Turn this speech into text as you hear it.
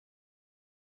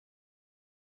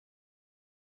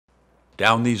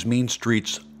Down these mean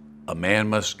streets a man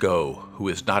must go who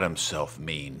is not himself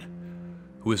mean,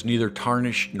 who is neither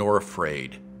tarnished nor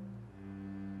afraid.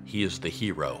 He is the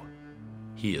hero.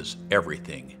 He is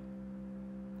everything.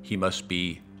 He must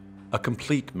be a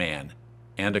complete man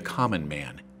and a common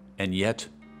man, and yet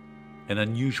an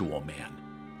unusual man.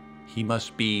 He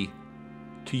must be,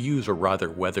 to use a rather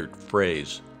weathered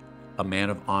phrase, a man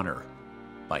of honor,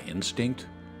 by instinct,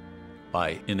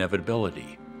 by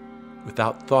inevitability,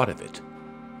 without thought of it,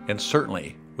 and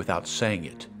certainly without saying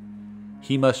it.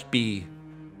 He must be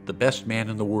the best man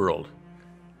in the world,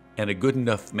 and a good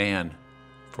enough man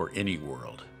for any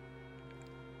world.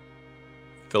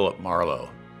 Philip Marlowe,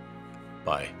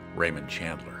 by Raymond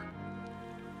Chandler.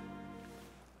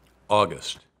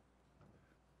 August.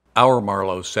 Our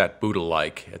Marlowe sat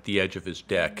Buddha-like at the edge of his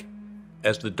deck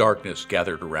as the darkness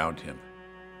gathered around him.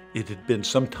 It had been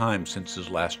some time since his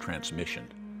last transmission.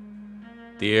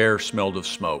 The air smelled of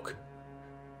smoke.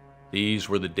 These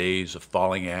were the days of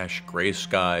falling ash, gray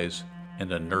skies, and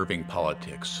unnerving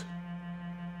politics.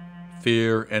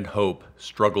 Fear and hope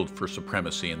struggled for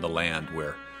supremacy in the land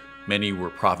where many were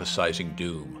prophesizing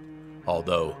doom,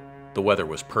 although the weather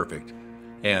was perfect,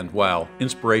 and while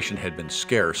inspiration had been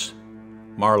scarce,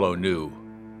 Marlowe knew,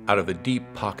 out of a deep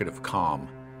pocket of calm,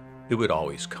 it would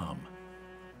always come.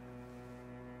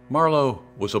 Marlowe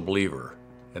was a believer,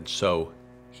 and so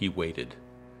he waited.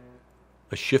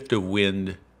 A shift of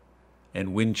wind,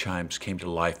 and wind chimes came to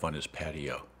life on his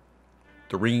patio.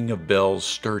 The ringing of bells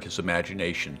stirred his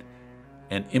imagination,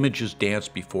 and images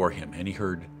danced before him, and he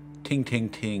heard ting, ting,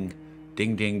 ting,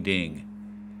 ding, ding, ding,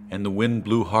 and the wind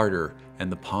blew harder,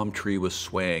 and the palm tree was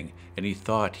swaying, and he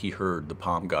thought he heard the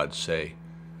palm god say,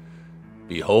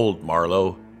 "Behold,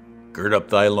 Marlowe, gird up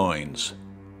thy loins."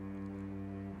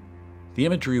 The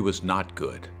imagery was not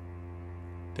good.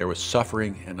 There was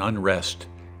suffering and unrest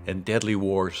and deadly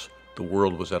wars the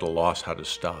world was at a loss how to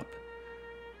stop.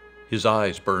 His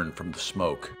eyes burned from the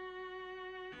smoke.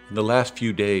 In the last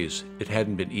few days, it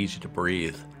hadn't been easy to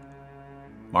breathe.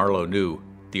 Marlowe knew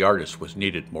the artist was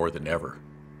needed more than ever.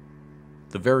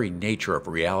 The very nature of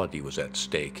reality was at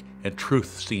stake, and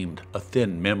truth seemed a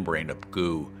thin membrane of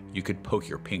goo you could poke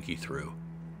your pinky through.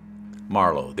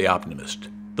 Marlowe, the optimist,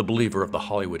 the believer of the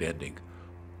Hollywood ending,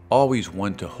 always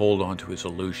one to hold on to his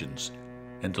illusions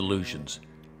and delusions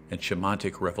and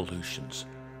shamantic revolutions,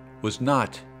 was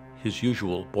not his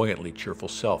usual buoyantly cheerful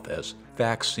self, as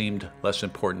facts seemed less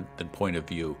important than point of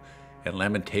view, and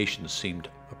lamentations seemed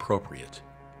appropriate.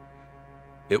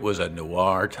 It was a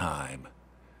noir time.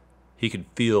 He could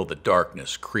feel the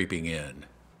darkness creeping in.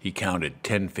 He counted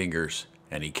 10 fingers,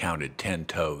 and he counted 10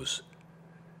 toes.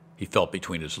 He felt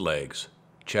between his legs,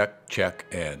 check,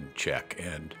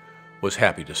 and was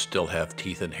happy to still have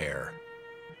teeth and hair.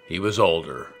 He was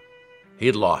older.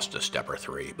 He'd lost a step or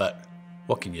three, but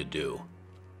what can you do?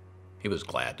 He was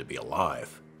glad to be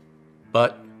alive.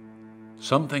 But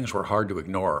some things were hard to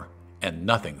ignore, and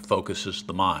nothing focuses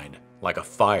the mind like a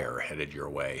fire headed your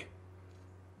way.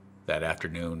 That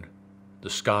afternoon, the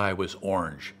sky was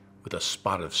orange with a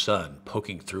spot of sun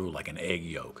poking through like an egg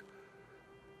yolk.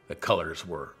 The colors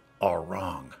were all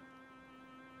wrong.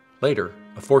 Later,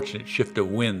 a fortunate shift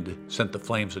of wind sent the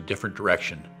flames a different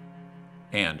direction,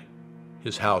 and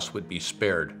his house would be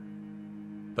spared,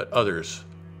 but others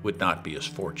would not be as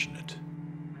fortunate.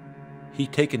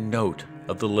 He'd taken note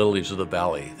of the lilies of the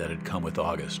valley that had come with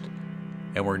August,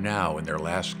 and were now in their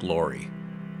last glory,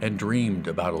 and dreamed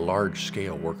about a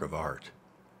large-scale work of art.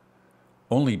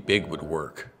 Only big would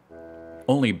work.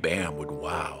 Only BAM would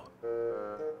wow.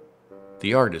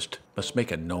 The artist must make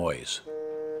a noise.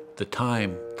 The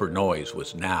time for noise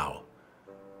was now.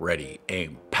 Ready,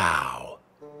 aim, pow.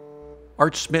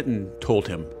 Art Smitten told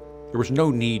him there was no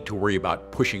need to worry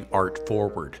about pushing art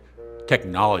forward.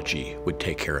 Technology would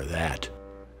take care of that.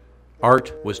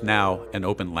 Art was now an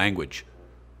open language,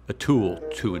 a tool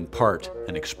to impart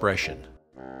an expression.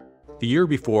 The year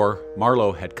before,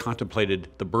 Marlowe had contemplated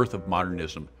the birth of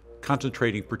modernism,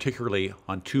 concentrating particularly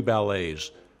on 2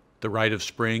 ballets, The Rite of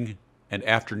Spring and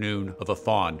Afternoon of a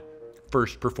Faun,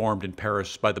 first performed in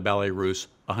Paris by the Ballet Russe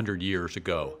 100 years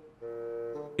ago.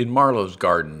 In Marlowe's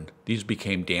garden, these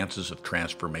became dances of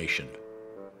transformation,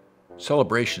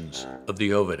 celebrations of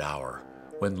the Ovid hour,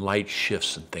 when light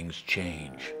shifts and things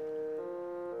change.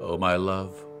 Oh, my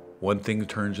love, one thing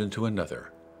turns into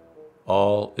another.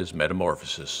 All is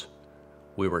metamorphosis.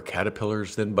 We were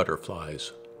caterpillars, then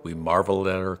butterflies. We marveled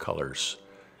at our colors.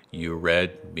 You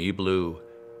red, me blue,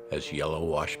 as yellow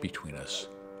washed between us.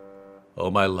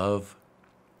 Oh, my love,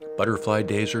 butterfly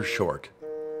days are short.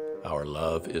 Our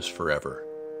love is forever.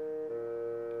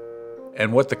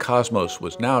 And what the cosmos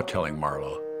was now telling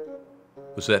Marlowe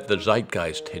was that the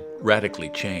zeitgeist had radically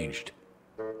changed,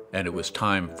 and it was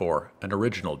time for an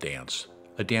original dance,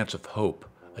 a dance of hope,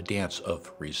 a dance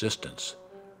of resistance.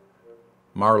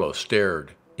 Marlowe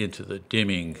stared into the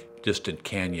dimming, distant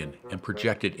canyon and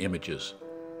projected images.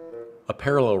 A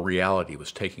parallel reality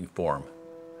was taking form.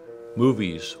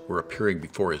 Movies were appearing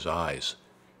before his eyes.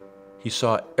 He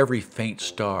saw every faint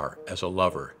star as a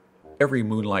lover, every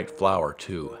moonlight flower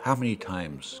too. How many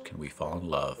times can we fall in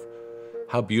love?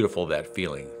 How beautiful that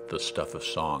feeling, the stuff of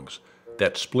songs,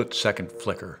 that split-second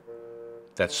flicker,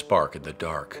 that spark in the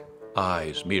dark.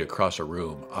 Eyes meet across a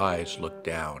room, eyes look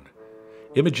down.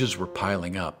 Images were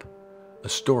piling up. A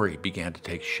story began to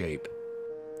take shape.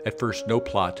 At first, no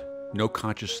plot, no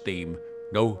conscious theme,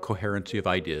 no coherency of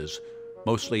ideas,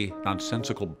 mostly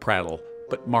nonsensical prattle,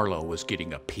 but Marlowe was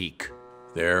getting a peek.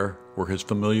 There were his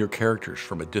familiar characters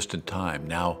from a distant time,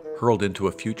 now hurled into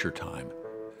a future time.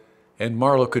 And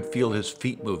Marlowe could feel his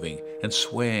feet moving and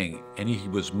swaying, and he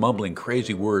was mumbling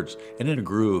crazy words and in a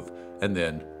groove, and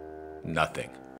then nothing.